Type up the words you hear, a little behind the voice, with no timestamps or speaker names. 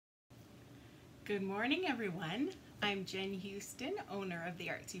Good morning, everyone. I'm Jen Houston, owner of the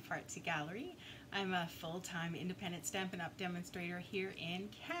Artsy Fartsy Gallery. I'm a full-time independent Stampin' Up! Demonstrator here in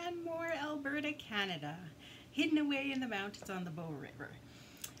Canmore, Alberta, Canada, hidden away in the mountains on the Bow River.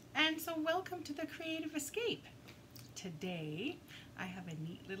 And so welcome to the Creative Escape. Today, I have a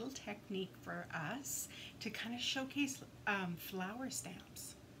neat little technique for us to kind of showcase flower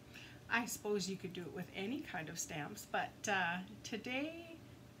stamps. I suppose you could do it with any kind of stamps, but today,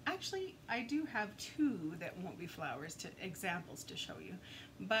 actually, I do have two that won't be flowers, examples to show you.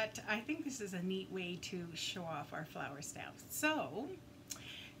 But I think this is a neat way to show off our flower stamps. So,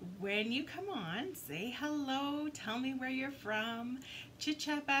 when you come on, say hello, tell me where you're from,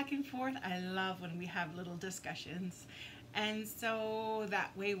 chit-chat back and forth. I love when we have little discussions. And so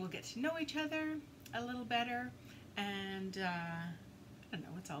that way we'll get to know each other a little better, and I don't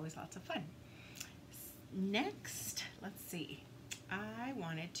know, it's always lots of fun. Next, let's see. I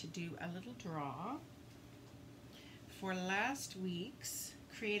wanted to do a little draw for last week's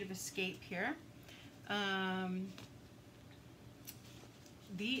Creative Escape here.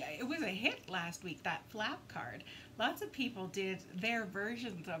 It was a hit last week, that flap card. Lots of people did their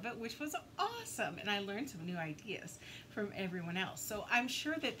versions of it, which was awesome, and I learned some new ideas from everyone else. So I'm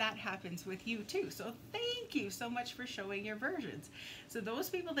sure that that happens with you too. So thank you so much for showing your versions. So those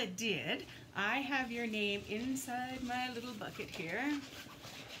people that did, I have your name inside my little bucket here.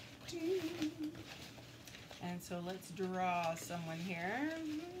 And so let's draw someone here.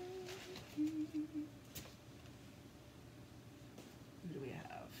 Who do we have?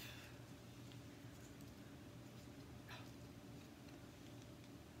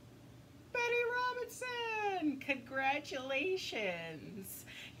 Robinson, congratulations.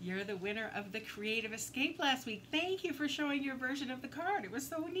 You're the winner of the Creative Escape last week. Thank you for showing your version of the card. It was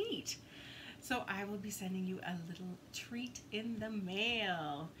so neat. So I will be sending you a little treat in the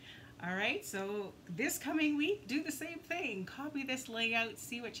mail. All right, so this coming week, do the same thing. Copy this layout,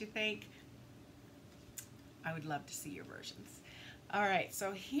 see what you think. I would love to see your versions. All right,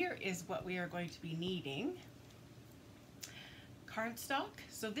 so here is what we are going to be needing. Cardstock.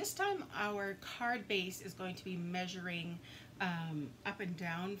 So this time our card base is going to be measuring up and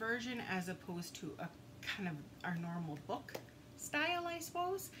down version as opposed to a kind of our normal book style, I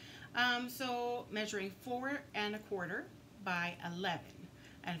suppose. So measuring 4 1/4 by 11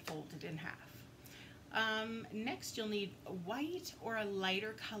 and folded in half. Next you'll need a white or a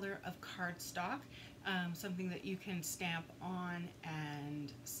lighter color of cardstock, something that you can stamp on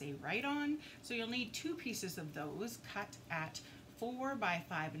and say write on. So you'll need 2 pieces of those cut at 4 by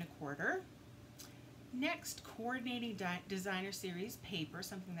 5 1/4. Next, coordinating designer series paper,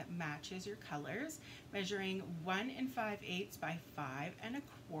 something that matches your colors, measuring 1 5/8 by 5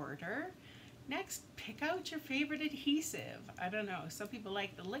 1/4. Next, pick out your favorite adhesive. I don't know, some people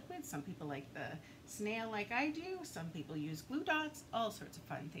like the liquid, some people like the snail like I do, some people use glue dots, all sorts of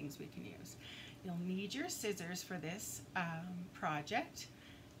fun things we can use. You'll need your scissors for this project.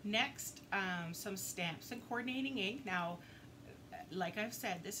 Next, some stamps and coordinating ink. Now, like I've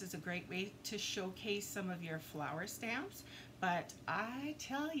said, this is a great way to showcase some of your flower stamps, but I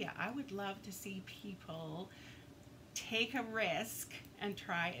tell you, I would love to see people take a risk and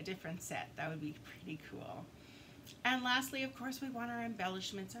try a different set. That would be pretty cool. And lastly, of course, we want our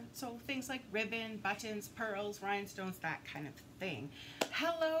embellishments, so things like ribbon, buttons, pearls, rhinestones, that kind of thing.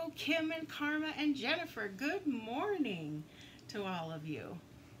 Hello, Kim and Karma and Jennifer. Good morning to all of you.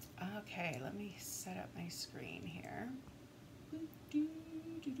 Okay, let me set up my screen here. Oh,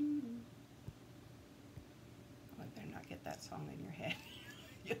 I better not get that song in your head.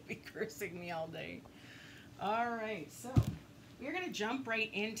 You'll be cursing me all day. All right, so we're going to jump right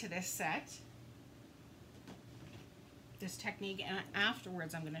into this set, this technique, and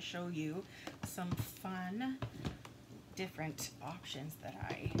afterwards I'm going to show you some fun different options that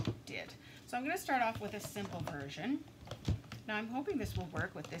I did. So I'm going to start off with a simple version. Now I'm hoping this will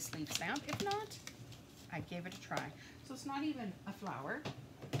work with this leaf stamp. If not, I gave it a try. So it's not even a flower,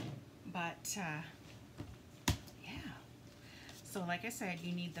 but yeah. So like I said,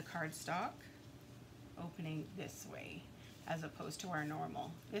 you need the cardstock opening this way as opposed to our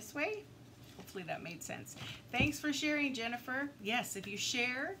normal this way. Hopefully that made sense. Thanks for sharing, Jennifer. Yes, if you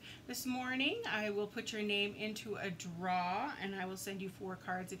share this morning, I will put your name into a draw and I will send you 4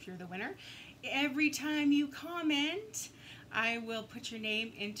 cards if you're the winner. Every time you comment, I will put your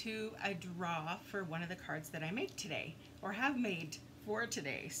name into a draw for one of the cards that I make today or have made for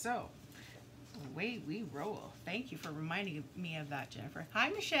today. So away we roll. Thank you for reminding me of that, Jennifer. Hi,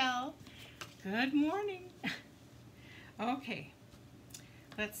 Michelle. Good morning. Okay,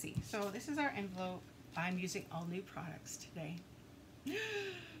 let's see. So this is our envelope. I'm using all new products today.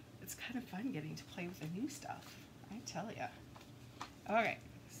 It's kind of fun getting to play with the new stuff, I tell ya. Okay,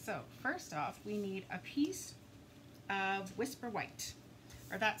 so first off, we need a piece of Whisper White,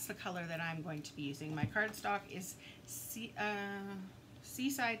 or that's the color that I'm going to be using. My cardstock is Seaside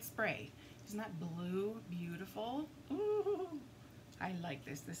Spray. Isn't that blue beautiful? Ooh, I like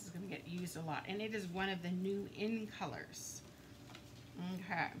this. This is going to get used a lot, and it is one of the new in colors.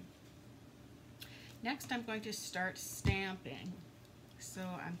 Okay. Next, I'm going to start stamping. So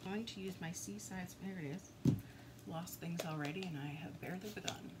I'm going to use my Seaside, there it is. Lost things already, and I have barely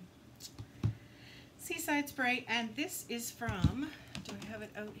begun. Seaside Spray, and this is from, do I have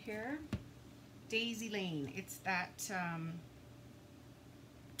it out here? Daisy Lane. It's that,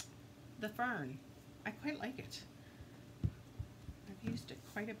 the fern. I quite like it. I've used it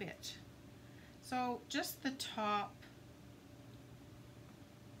quite a bit. So just the top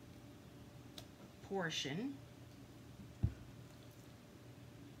portion.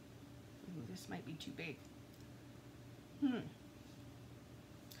 Ooh, this might be too big.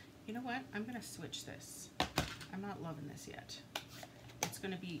 You know what? I'm going to switch this. I'm not loving this yet. It's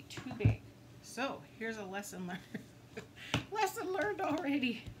going to be too big. So here's a lesson learned. Lesson learned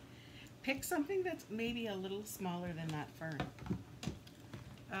already. Pick something that's maybe a little smaller than that fern.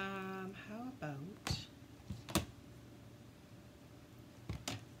 How about,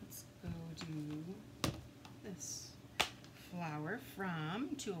 let's go do this flower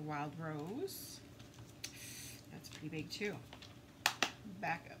from To a Wild Rose. That's pretty big too.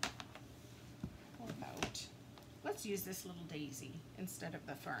 Back up. How about, let's use this little daisy instead of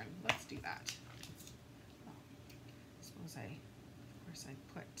the fern. Let's do that. Oh, I suppose of course I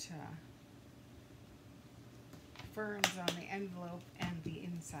put ferns on the envelope and the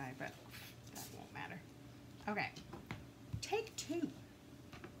inside, but that won't matter. Okay, take two.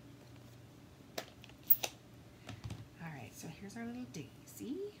 All right, so here's our little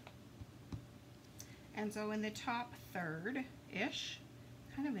daisy. And so in the top third-ish,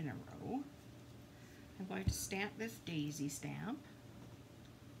 kind of in a row, I'm going to stamp this daisy stamp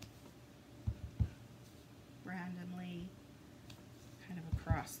randomly kind of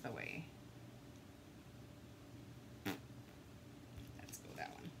across the way. Let's go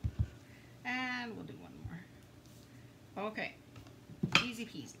that one. And we'll do one more. Okay, easy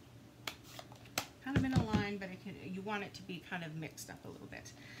peasy. Kind of in a line, but you want it to be kind of mixed up a little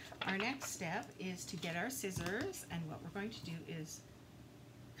bit. Our next step is to get our scissors, and what we're going to do is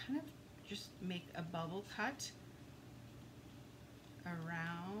kind of just make a bubble cut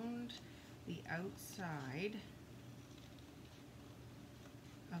around the outside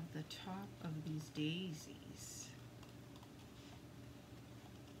of the top of these daisies.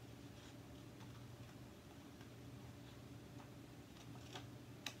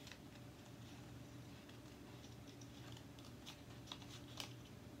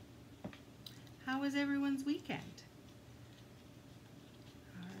 How was everyone's weekend?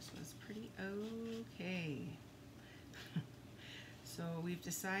 Ours was pretty okay. So we've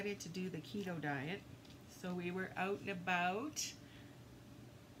decided to do the keto diet. So we were out and about,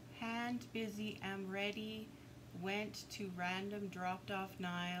 hand busy, am ready, went to random, dropped off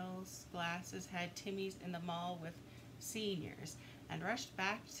Niles glasses, had Timmy's in the mall with seniors, and rushed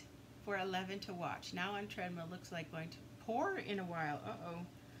back for 11 to watch. Now on treadmill, looks like going to pour in a while. Uh-oh.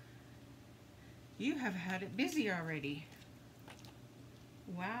 You have had it busy already.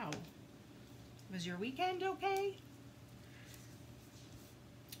 Wow. Was your weekend okay?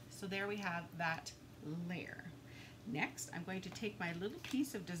 So there we have that layer. Next, I'm going to take my little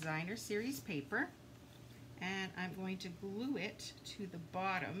piece of designer series paper and I'm going to glue it to the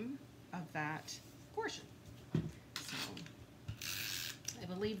bottom of that portion. So I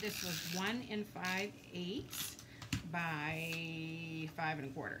believe this was 1 5/8 by 5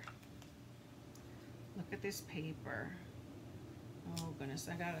 1/4. Look at this paper. Oh goodness,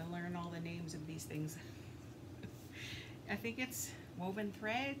 I gotta learn all the names of these things. I think it's Woven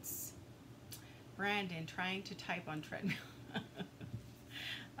Threads. Brandon trying to type on treadmill.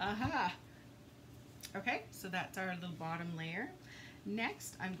 Aha. Okay, so that's our little bottom layer.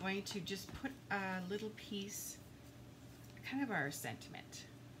 Next, I'm going to just put a little piece, kind of our sentiment.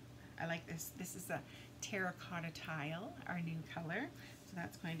 I like this. This is a terracotta tile, our new color. So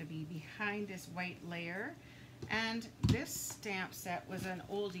that's going to be behind this white layer. And this stamp set was an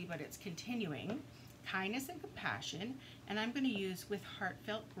oldie, but it's continuing. Kindness and Compassion. And I'm going to use With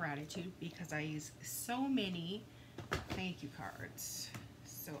Heartfelt Gratitude because I use so many thank you cards.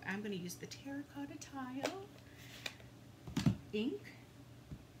 So I'm going to use the terracotta tile, ink.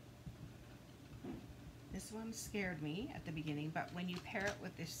 This one scared me at the beginning, but when you pair it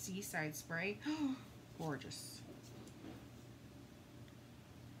with this Seaside Spray, gorgeous.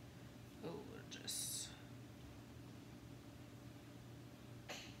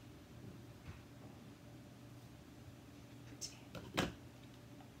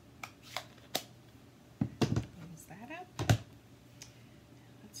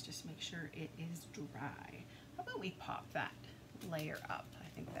 sure it is dry. How about we pop that layer up? I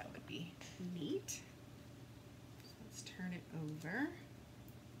think that would be neat. So let's turn it over.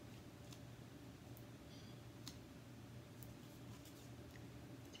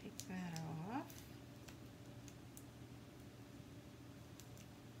 Take that off.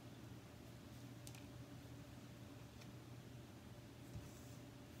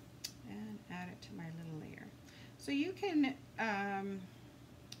 And add it to my little layer. So you can,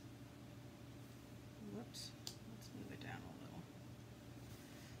 whoops, let's move it down a little.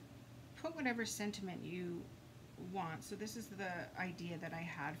 Put whatever sentiment you want. So this is the idea that I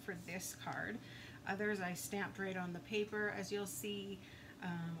had for this card. Others I stamped right on the paper, as you'll see.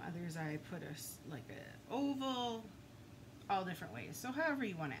 Others I put like a oval, all different ways. So however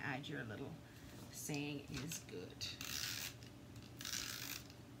you want to add your little saying is good.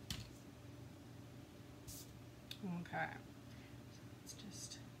 Okay, so let's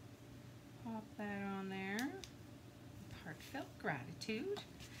just pop that on there. Heartfelt gratitude.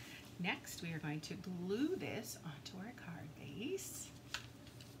 Next, we are going to glue this onto our card base.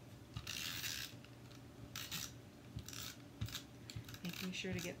 Making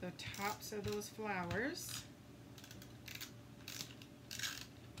sure to get the tops of those flowers.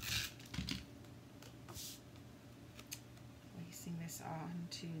 Placing this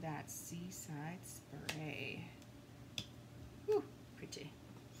onto that seaside spray. Whew, pretty.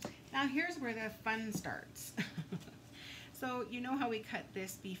 Now here's where the fun starts. So you know how we cut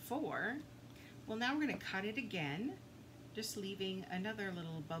this before? Well, now we're going to cut it again, just leaving another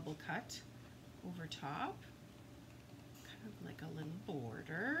little bubble cut over top, kind of like a little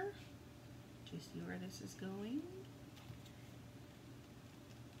border. Do you see where this is going?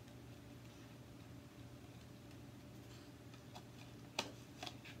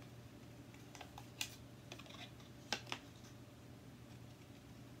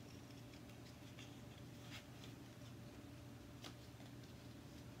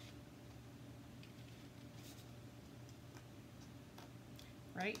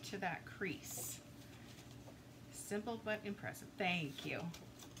 Right to that crease. Simple but impressive. Thank you.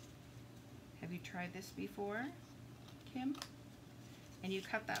 Have you tried this before, Kim? And you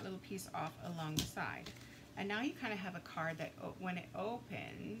cut that little piece off along the side. And now you kind of have a card that when it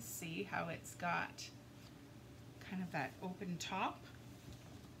opens, see how it's got kind of that open top?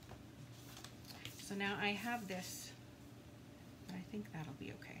 So now I have this, but I think that'll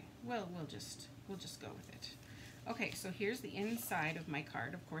be okay. Well, we'll just go with it. Okay, so here's the inside of my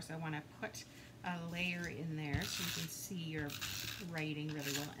card. Of course, I want to put a layer in there so you can see your writing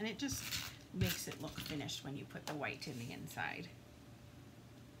really well. And it just makes it look finished when you put the white in the inside.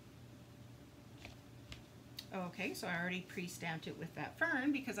 Okay, so I already pre-stamped it with that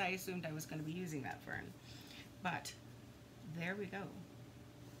fern because I assumed I was going to be using that fern. But there we go.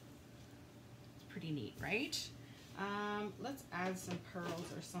 It's pretty neat, right? Let's add some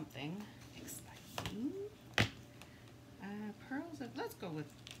pearls or something exciting. Pearls, let's go with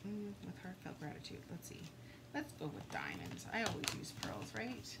heartfelt gratitude. Let's see. Let's go with diamonds. I always use pearls,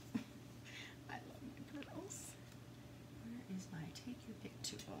 right? I love my pearls. Where is my take your pick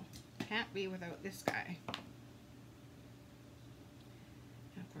tool? Can't be without this guy. And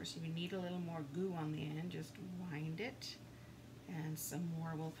of course, you need a little more goo on the end. Just wind it, and some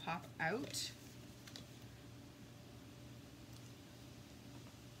more will pop out.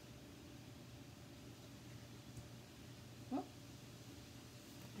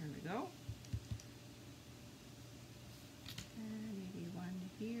 Go. And maybe one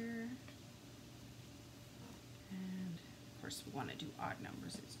here. And of course we want to do odd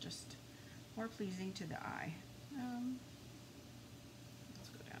numbers. It's just more pleasing to the eye. Let's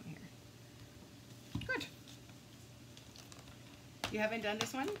go down here. Good. You haven't done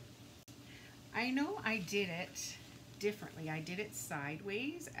this one? I know I did it differently. I did it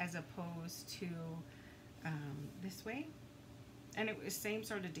sideways as opposed to this way. And it was the same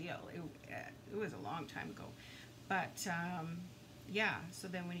sort of deal. It was a long time ago. But yeah, so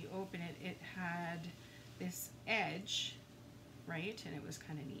then when you open it, it had this edge, right? And it was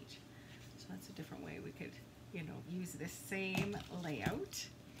kind of neat. So that's a different way we could, you know, use this same layout.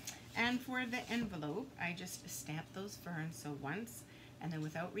 And for the envelope, I just stamped those ferns. So once, and then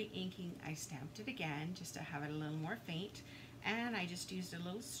without re-inking, I stamped it again just to have it a little more faint. And I just used a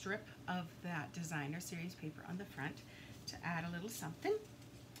little strip of that designer series paper on the front to add a little something.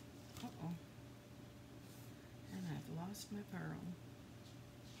 Uh-oh. And I've lost my pearl.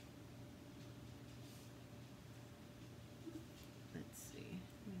 Let's see.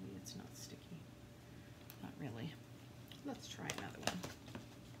 Maybe it's not sticky. Not really. Let's try another one.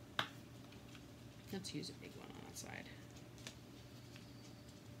 Let's use a big one on the side.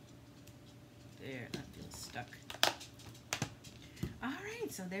 there, that feels stuck. All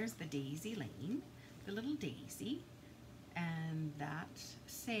right, so there's the Daisy Lane, the little daisy, and that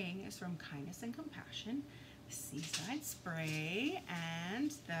saying is from Kindness and Compassion, the Seaside Spray,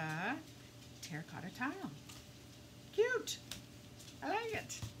 and the terracotta tile. Cute. I like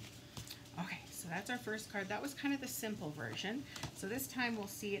it. Okay, so that's our first card. That was kind of the simple version. So this time we'll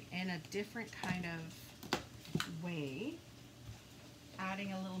see it in a different kind of way,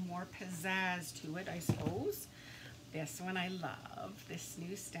 adding a little more pizzazz to it, I suppose. This one I love, this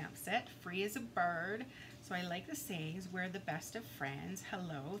new stamp set, Free as a Bird. So I like the sayings, we're the best of friends.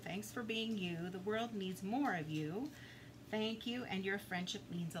 Hello, thanks for being you. The world needs more of you. Thank you, and your friendship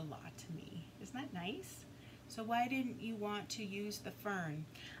means a lot to me. Isn't that nice? So why didn't you want to use the fern?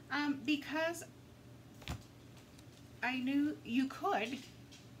 Because I knew you could,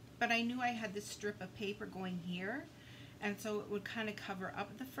 but I knew I had this strip of paper going here, and so it would kind of cover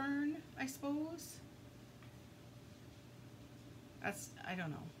up the fern, I suppose. I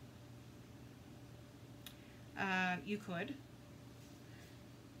don't know. You could.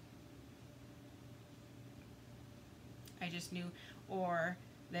 I just knew, or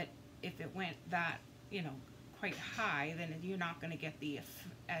that if it went that, you know, quite high, then you're not going to get the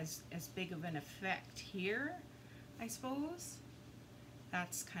as big of an effect here, I suppose.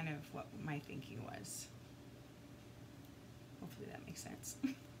 That's kind of what my thinking was. Hopefully that makes sense.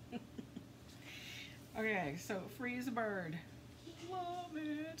 Okay, so Free as a Bird. Love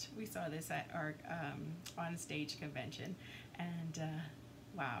it. We saw this at our on stage convention, and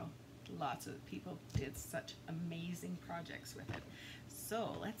wow, lots of people did such amazing projects with it.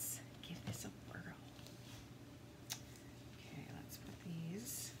 So let's give this a whirl. Okay, let's put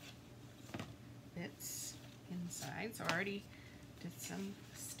these bits inside. So I already did some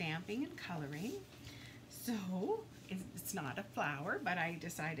stamping and coloring. So it's not a flower, but I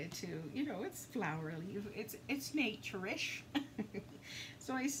decided to, you know, it's flowery, it's nature-ish.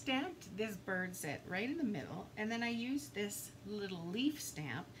 So I stamped this bird set right in the middle, and then I used this little leaf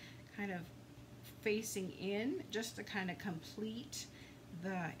stamp kind of facing in just to kind of complete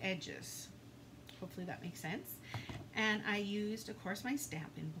the edges. Hopefully that makes sense. And I used, of course, my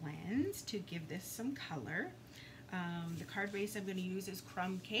Stampin' Blends to give this some color. The card base I'm going to use is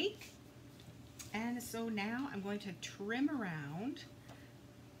Crumb Cake. And so now I'm going to trim around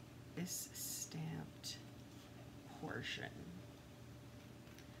this stamped portion.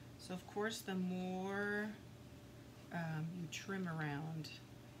 So of course, the more you trim around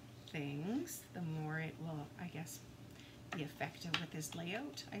things, the more it will, I guess, be effective with this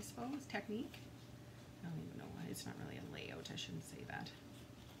layout, I suppose, technique. I don't even know why, it's not really a layout, I shouldn't say that.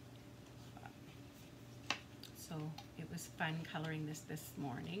 So it was fun coloring this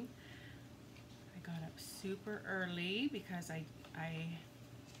morning. I got up super early because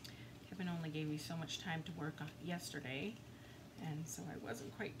Kevin only gave me so much time to work on yesterday, and so I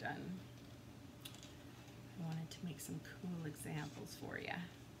wasn't quite done. I wanted to make some cool examples for you.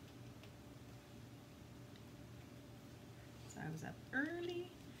 So I was up early,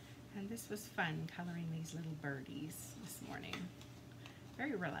 and this was fun coloring these little birdies this morning.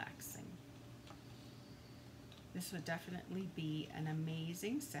 Very relaxing. This would definitely be an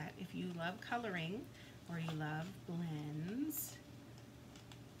amazing set if you love coloring or you love blends.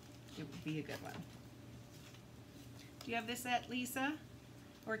 It would be a good one. Do you have this set, Lisa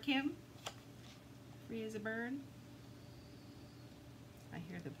or Kim? Free as a Bird? I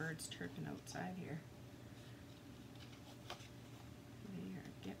hear the birds chirping outside here. They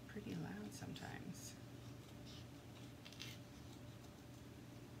get pretty loud sometimes.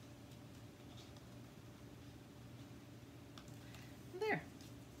 There.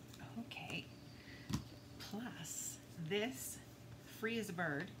 Okay. Plus this Free as a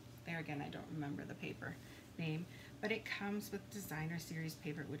Bird. There again, I don't remember the paper name, but it comes with designer series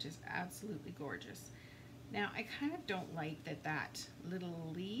paper, which is absolutely gorgeous. Now, I kind of don't like that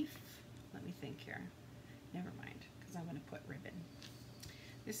little leaf. Let me think here. Never mind, because I'm going to put ribbon.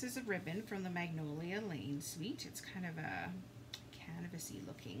 This is a ribbon from the Magnolia Lane suite. It's kind of a canvasy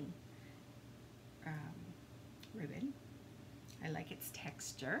looking ribbon. I like its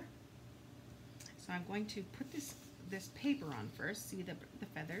texture. So I'm going to put this paper on first. See the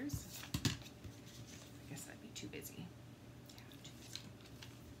feathers? I guess I'd be too busy. Yeah, too busy.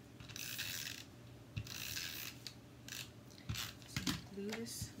 So glue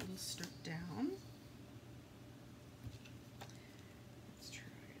this little strip down. Let's try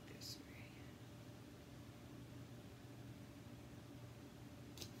it this way.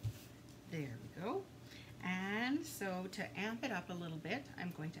 There we go. And so to amp it up a little bit,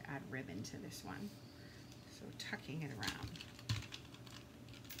 I'm going to add ribbon to this one. So tucking it around.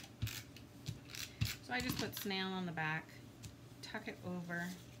 So I just put snail on the back, tuck it over,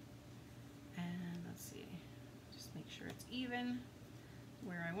 and let's see, just make sure it's even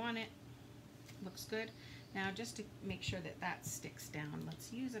where I want it. Looks good. Now just to make sure that that sticks down,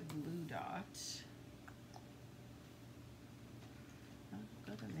 let's use a glue dot. I've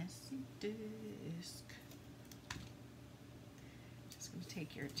got a messy disc. Just gonna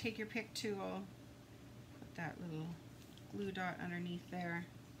take your pick tool, put that little glue dot underneath there.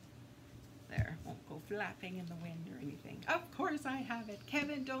 There, won't go flapping in the wind or anything. Of course I have it.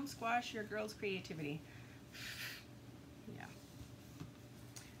 Kevin, don't squash your girl's creativity. Yeah.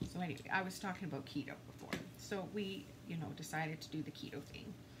 So anyway, I was talking about keto before. So we, decided to do the keto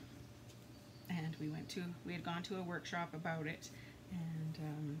thing. And we had gone to a workshop about it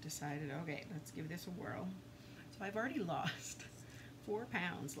and decided, okay, let's give this a whirl. So I've already lost 4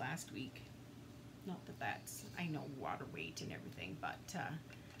 pounds last week. Not that that's, I know, water weight and everything, but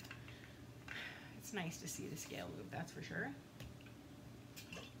it's nice to see the scale move, that's for sure.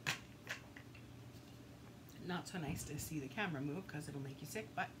 Not so nice to see the camera move because it'll make you sick,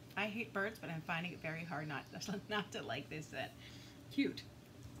 but I hate birds, but I'm finding it very hard not to like this set. Cute.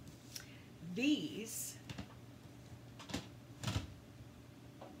 These,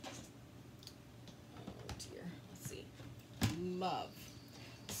 oh dear, let's see, love.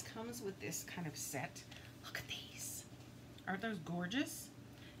 This comes with this kind of set. Look at these. Aren't those gorgeous?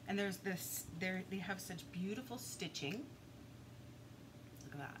 And there's this, they have such beautiful stitching.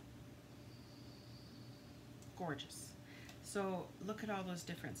 Look at that. Gorgeous. So look at all those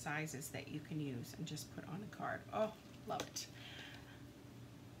different sizes that you can use and just put on a card. Oh, love it.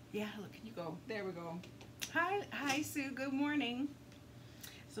 Yeah, look, you go. There we go. Hi, Sue. Good morning.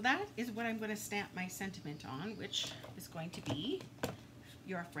 So that is what I'm going to stamp my sentiment on, which is going to be,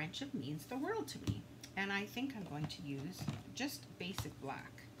 your friendship means the world to me. And I think I'm going to use just basic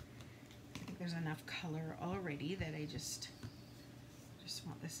black. I think there's enough color already that I just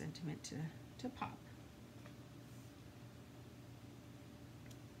want the sentiment to pop.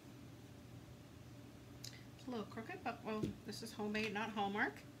 It's a little crooked, but well, this is homemade, not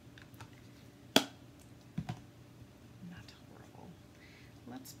Hallmark. Not horrible.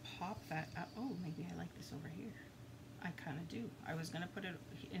 Let's pop that up. Oh, maybe I like this over here. I kind of do. I was going to put it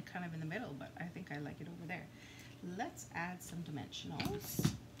in kind of in the middle, but I think I like it over there. Let's add some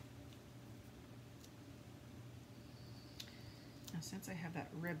dimensionals. Now, since I have that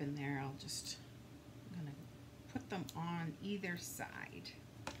ribbon there, I'm going to put them on either side,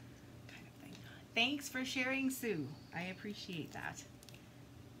 kind of thing. Thanks for sharing, Sue. I appreciate that.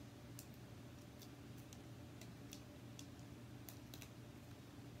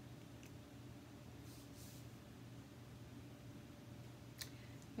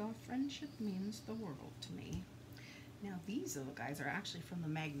 Your friendship means the world to me. Now these little guys are actually from the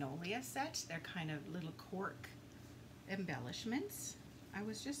Magnolia set. They're kind of little cork embellishments. I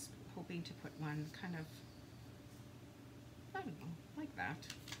was just hoping to put one kind of, I don't know, like that.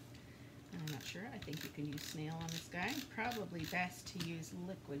 I'm not sure. I think you can use snail on this guy. Probably best to use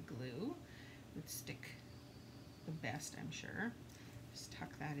liquid glue. Would stick the best, I'm sure. Just tuck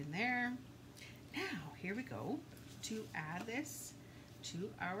that in there. Now, here we go to add this to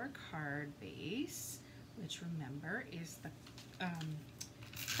our card base, which remember is the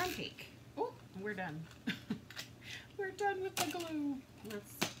crumb cake. Oh, we're done. We're done with the glue.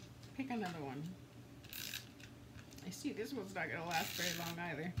 Let's pick another one. I see this one's not gonna last very long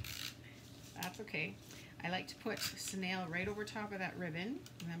either. That's okay. I like to put snail right over top of that ribbon.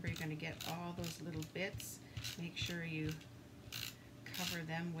 Remember, you're gonna get all those little bits. Make sure you cover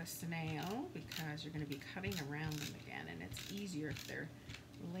them with snail because you're going to be cutting around them again, and it's easier if they're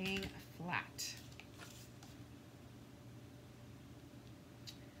laying flat.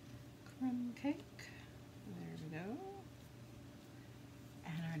 Crumb cake. There we go.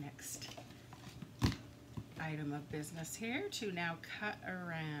 And our next item of business here to now cut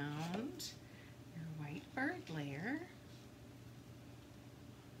around your white bird layer.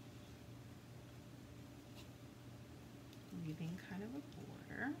 Leaving kind of a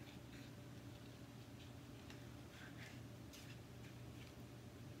border.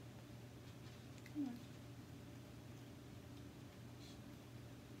 Come on.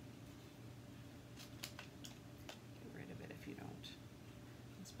 Get rid of it if you don't.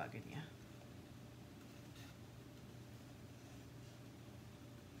 It's bugging you.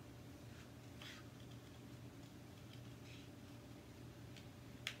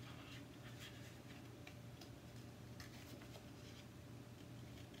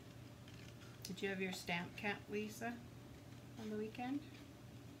 Did you have your stamp cat, Lisa, on the weekend?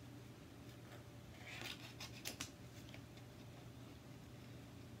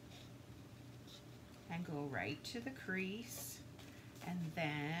 and go right to the crease, and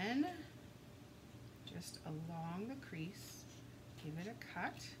then just along the crease, give it a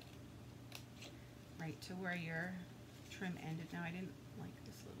cut right to where your trim ended. Now I didn't like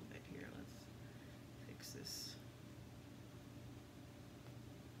this little bit here. Let's fix this.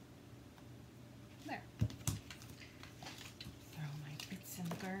 There. Throw my bits in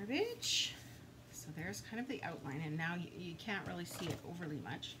the garbage. So there's kind of the outline, and now you can't really see it overly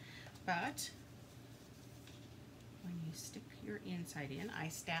much, but when you stick your inside in, I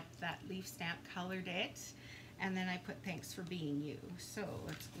stamped that leaf stamp, colored it, and then I put thanks for being you. So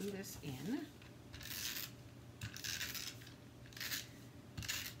let's glue this in.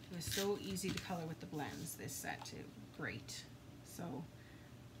 It was so easy to color with the blends, this set too. Great. So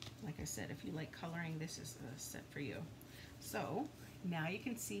like I said, if you like coloring, this is the set for you. So now you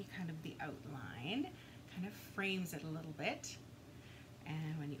can see kind of the outline, kind of frames it a little bit.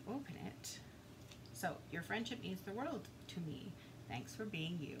 And when you open it, so your friendship means the world to me. Thanks for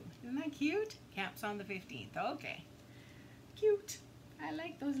being you. Isn't that cute? Camp's on the 15th. Okay. Cute. I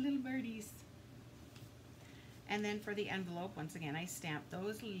like those little birdies. And then for the envelope, once again, I stamped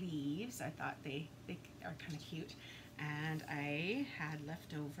those leaves. I thought they are kind of cute. And I had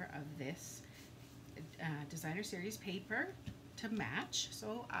leftover of this designer series paper to match,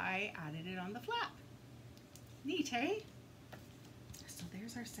 so I added it on the flap. Neat, eh? So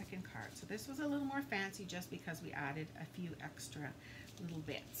there's our second card. So this was a little more fancy just because we added a few extra little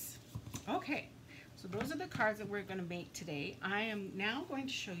bits. Okay, so those are the cards that we're going to make today. I am now going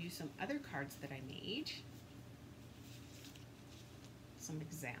to show you some other cards that I made. Some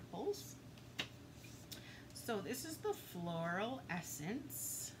examples. So this is the Floral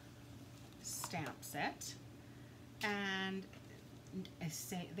Essence stamp set, and I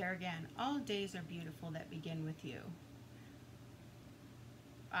say there again, all days are beautiful that begin with you.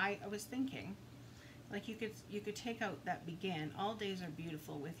 I was thinking, like you could take out that begin, all days are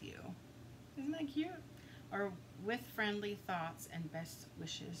beautiful with you. Isn't that cute? Or with friendly thoughts and best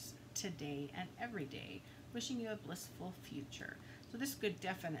wishes today and every day, wishing you a blissful future. So this could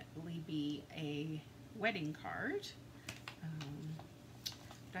definitely be a wedding card,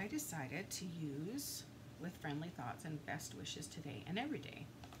 but I decided to use with friendly thoughts and best wishes today and every day.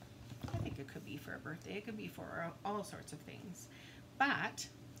 I think it could be for a birthday, it could be for all sorts of things, but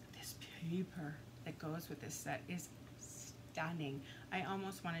this paper that goes with this set is stunning. I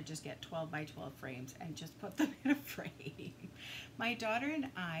almost want to just get 12 by 12 frames and just put them in a frame. My daughter and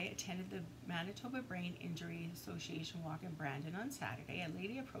I attended the Manitoba Brain Injury Association walk in Brandon on Saturday. A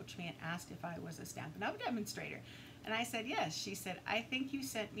lady approached me and asked if I was a Stampin' Up! Demonstrator. And I said yes. She said, I think you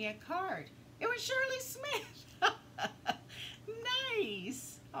sent me a card. It was Shirley Smith.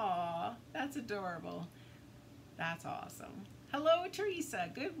 Nice. Aw, that's adorable. That's awesome. Hello, Teresa.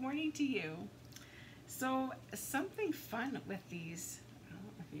 Good morning to you. So something fun with these, I don't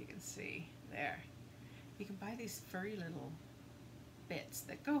know if you can see there. You can buy these furry little bits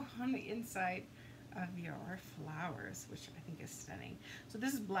that go on the inside of your flowers, which I think is stunning. So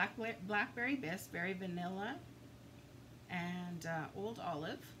this is Blackberry Bisque, very vanilla, and Old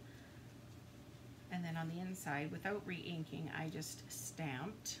Olive. And then on the inside, without re-inking, I just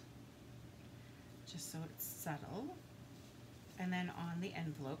stamped, just so it's subtle. And then on the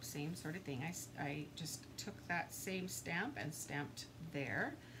envelope, same sort of thing. I just took that same stamp and stamped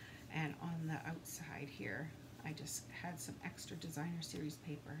there. And on the outside here, I just had some extra designer series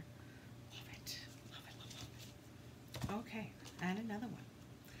paper. Love it, love it, love it. Okay, and another one.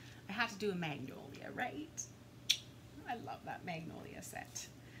 I had to do a magnolia, right? I love that magnolia set.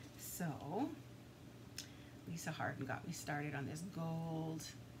 So, Lisa Harden got me started on this gold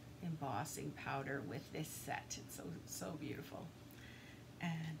embossing powder with this set. It's so beautiful.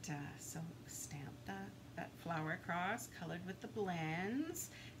 And so stamped that flower across, colored with the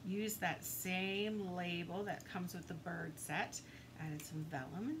blends, used that same label that comes with the bird set, added some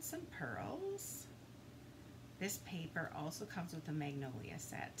vellum and some pearls. This paper also comes with the magnolia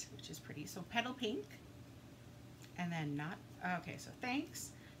set, which is pretty. So petal pink, and then okay, so thanks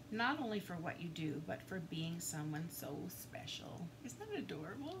not only for what you do, but for being someone so special. Isn't that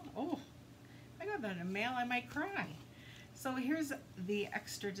adorable? Oh, I got that in the mail, I might cry. So here's the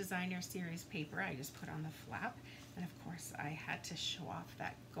extra designer series paper I just put on the flap. And of course I had to show off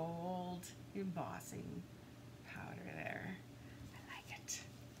that gold embossing powder there. I like it.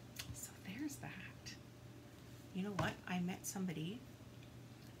 So there's that. You know what? I met somebody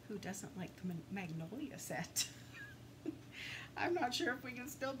who doesn't like the magnolia set. I'm not sure if we can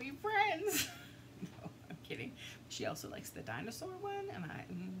still be friends. No, I'm kidding. She also likes the dinosaur one, and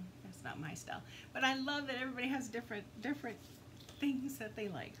that's not my style. But I love that everybody has different things that they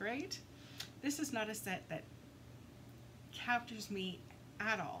like, right? This is not a set that captures me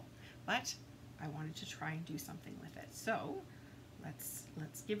at all, but I wanted to try and do something with it. So let's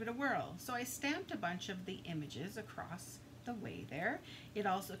give it a whirl. So I stamped a bunch of the images across the way there. It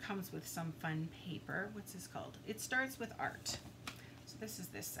also comes with some fun paper. What's this called? It starts with art. So this is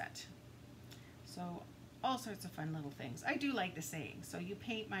this set. So all sorts of fun little things. I do like the saying, so you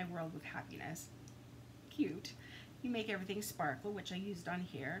paint my world with happiness. Cute. You make everything sparkle, which I used on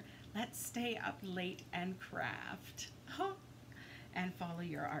here. Let's stay up late and craft. And follow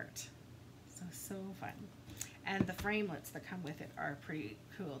your art. So fun. And the framelits that come with it are pretty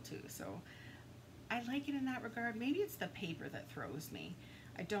cool too. So I like it in that regard. Maybe it's the paper that throws me.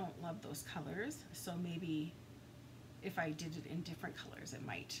 I don't love those colors, so maybe if I did it in different colors, it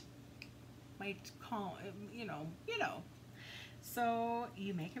might call, you know. So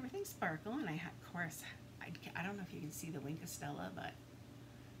you make everything sparkle, and of course, I don't know if you can see the Winkastella, but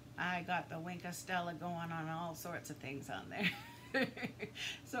I got the Winkastella going on all sorts of things on there.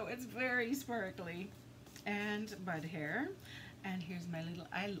 So it's very sparkly. And bud hair. And here's my little,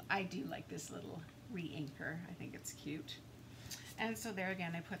 I do like this little re-inker. I think it's cute. And so there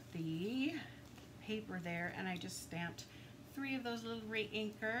again, I put the paper there, and I just stamped 3 of those little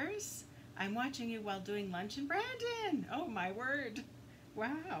re-inkers. I'm watching you while doing lunch in Brandon. Oh my word.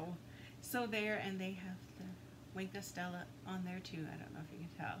 Wow. So there, and they have the Winkastella on there too. I don't know if you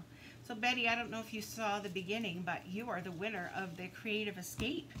can tell. So Betty, I don't know if you saw the beginning, but you are the winner of the Creative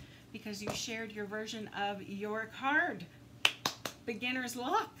Escape because you shared your version of your card. Beginner's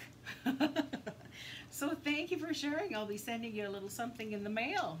luck. So thank you for sharing. I'll be sending you a little something in the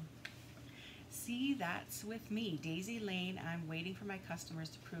mail. See, that's with me, Daisy Lane. I'm waiting for my customers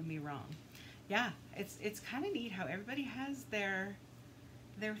to prove me wrong. Yeah, it's kind of neat how everybody has their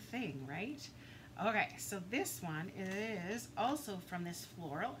thing, right? Okay, so this one is also from this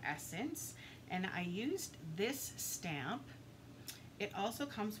Floral Essence, and I used this stamp. It also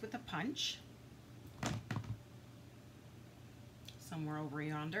comes with a punch somewhere over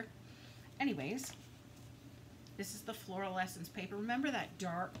yonder. Anyways, this is the Floral Essence paper. Remember that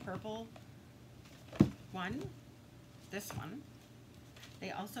dark purple one? This one.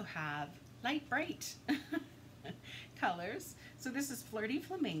 They also have light bright colors. So this is Flirty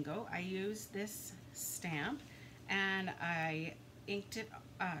Flamingo. I used this stamp and I inked it,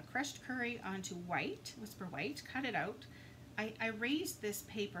 crushed curry onto white, Whisper White, cut it out. I raised this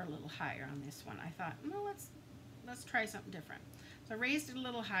paper a little higher on this one. I thought, no, let's try something different. So I raised it a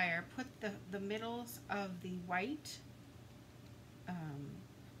little higher, put the middles of the white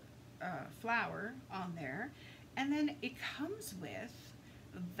flower on there, and then it comes with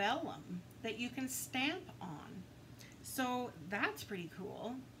vellum that you can stamp on. So that's pretty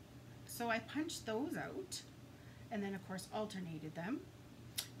cool. So I punched those out and then of course alternated them,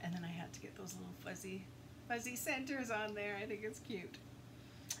 and then I had to get those little fuzzy centers on there. I think it's cute.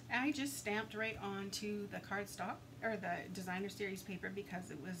 I just stamped right onto the cardstock or the designer series paper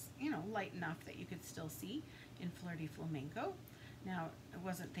because it was, you know, light enough that you could still see in Flirty Flamingo. Now, I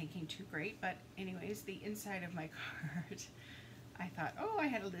wasn't thinking too great, but anyways, the inside of my card, I thought, oh, I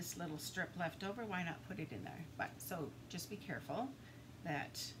had this little strip left over, why not put it in there? But so just be careful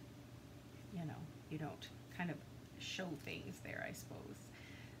that, you know, you don't kind of show things there, I suppose.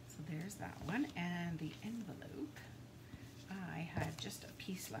 So there's that one. And the envelope, I had just a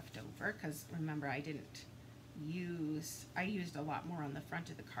piece left over because remember I used a lot more on the front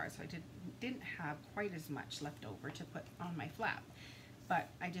of the card, so I didn't have quite as much left over to put on my flap. But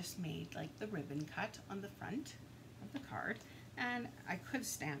I just made like the ribbon cut on the front of the card, and I could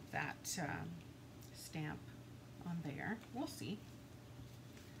stamp that stamp on there. We'll see.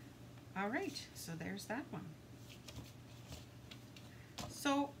 All right, so there's that one.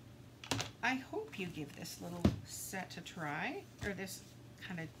 So I hope you give this little set a try, or this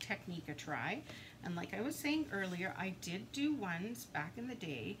kind of technique a try. And like I was saying earlier, I did do ones back in the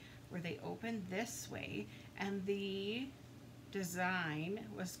day where they opened this way and the design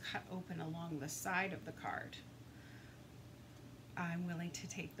was cut open along the side of the card. I'm willing to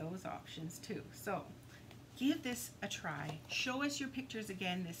take those options too. So give this a try. Show us your pictures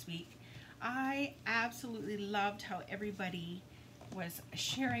again this week. I absolutely loved how everybody was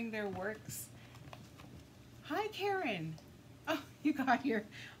sharing their works. Hi Karen. Oh, you got here.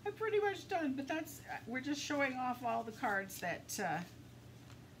 I'm pretty much done, but we're just showing off all the cards that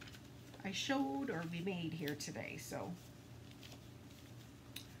I showed or we made here today. So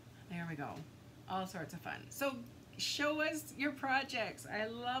there we go. All sorts of fun. So show us your projects. I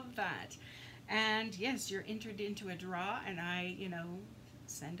love that. And yes, you're entered into a draw, and I, you know,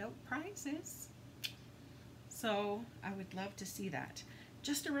 send out prizes. So I would love to see that.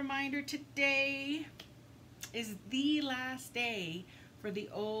 Just a reminder, today is the last day for the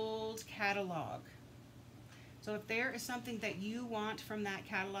old catalog. So if there is something that you want from that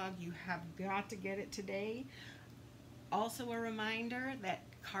catalog, you have got to get it today. Also a reminder that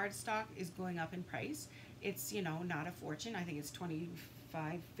cardstock is going up in price. It's, you know, not a fortune. I think it's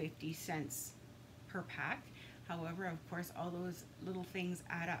 25-50 cents per pack. However, of course, all those little things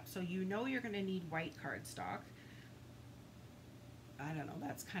add up. So you know you're going to need white cardstock. I don't know,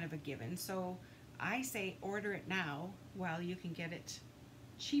 that's kind of a given. So I say order it now while you can get it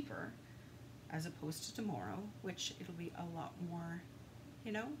cheaper as opposed to tomorrow, which it'll be a lot more,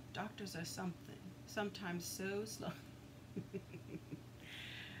 you know, doctors are sometimes so slow.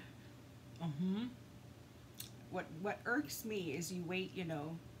 What irks me is you wait, you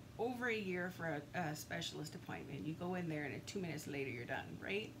know, over a year for a specialist appointment. You go in there and 2 minutes later you're done,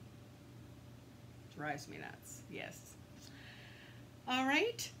 right? Drives me nuts. Yes. All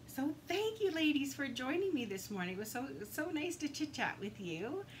right. So thank you, ladies, for joining me this morning. It was so nice to chit chat with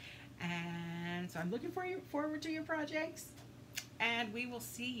you. And so I'm looking forward to your projects. And we will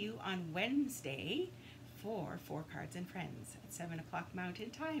see you on Wednesday for 4 Cards and Friends at 7 o'clock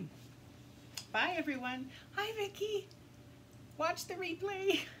Mountain Time. Bye, everyone. Hi, Vicki. Watch the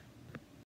replay.